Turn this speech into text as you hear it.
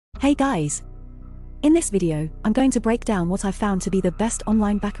Hey guys! In this video, I'm going to break down what I've found to be the best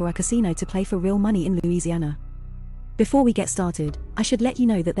online Baccarat casino to play for real money in Louisiana. Before we get started, I should let you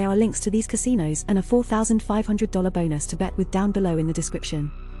know that there are links to these casinos and a $4,500 bonus to bet with down below in the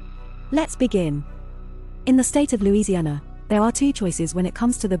description. Let's begin. In the state of Louisiana, there are two choices when it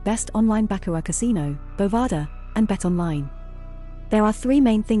comes to the best online Baccarat casino, Bovada and BetOnline. There are three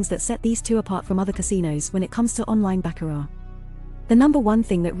main things that set these two apart from other casinos when it comes to online Baccarat. The number one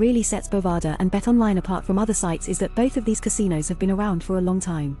thing that really sets Bovada and BetOnline apart from other sites is that both of these casinos have been around for a long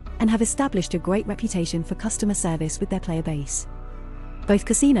time, and have established a great reputation for customer service with their player base. Both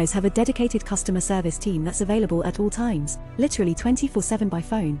casinos have a dedicated customer service team that's available at all times, literally 24/7 by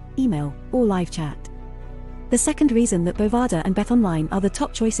phone, email, or live chat. The second reason that Bovada and BetOnline are the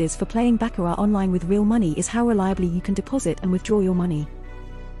top choices for playing Baccarat online with real money is how reliably you can deposit and withdraw your money.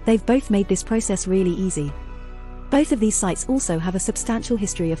 They've both made this process really easy. Both of these sites also have a substantial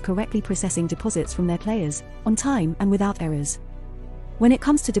history of correctly processing deposits from their players, on time and without errors. When it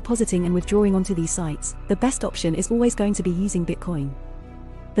comes to depositing and withdrawing onto these sites, the best option is always going to be using Bitcoin.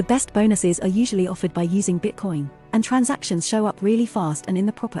 The best bonuses are usually offered by using Bitcoin, and transactions show up really fast and in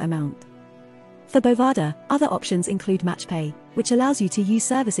the proper amount. For Bovada, other options include MatchPay, which allows you to use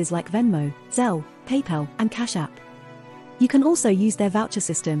services like Venmo, Zelle, PayPal, and Cash App. You can also use their voucher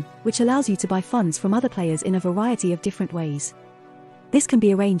system, which allows you to buy funds from other players in a variety of different ways. This can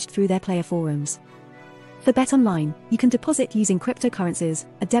be arranged through their player forums. For BetOnline, you can deposit using cryptocurrencies,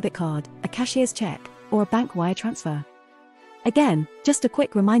 a debit card, a cashier's check, or a bank wire transfer. Again, just a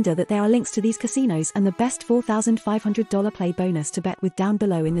quick reminder that there are links to these casinos and the best $4,500 play bonus to bet with down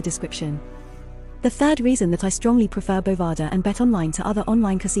below in the description. The third reason that I strongly prefer Bovada and BetOnline to other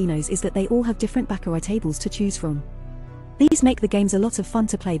online casinos is that they all have different Baccarat tables to choose from. These make the games a lot of fun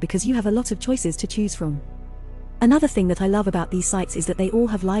to play because you have a lot of choices to choose from. Another thing that I love about these sites is that they all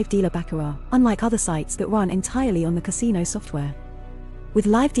have live dealer Baccarat, unlike other sites that run entirely on the casino software. With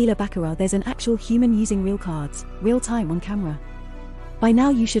live dealer Baccarat, there's an actual human using real cards, real time on camera. By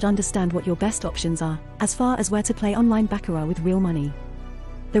now you should understand what your best options are, as far as where to play online Baccarat with real money.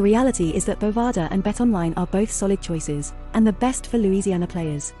 The reality is that Bovada and BetOnline are both solid choices, and the best for Louisiana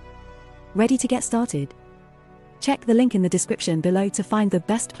players. Ready to get started? Check the link in the description below to find the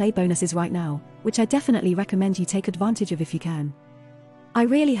best play bonuses right now, which I definitely recommend you take advantage of if you can. I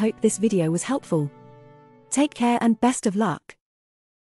really hope this video was helpful. Take care and best of luck.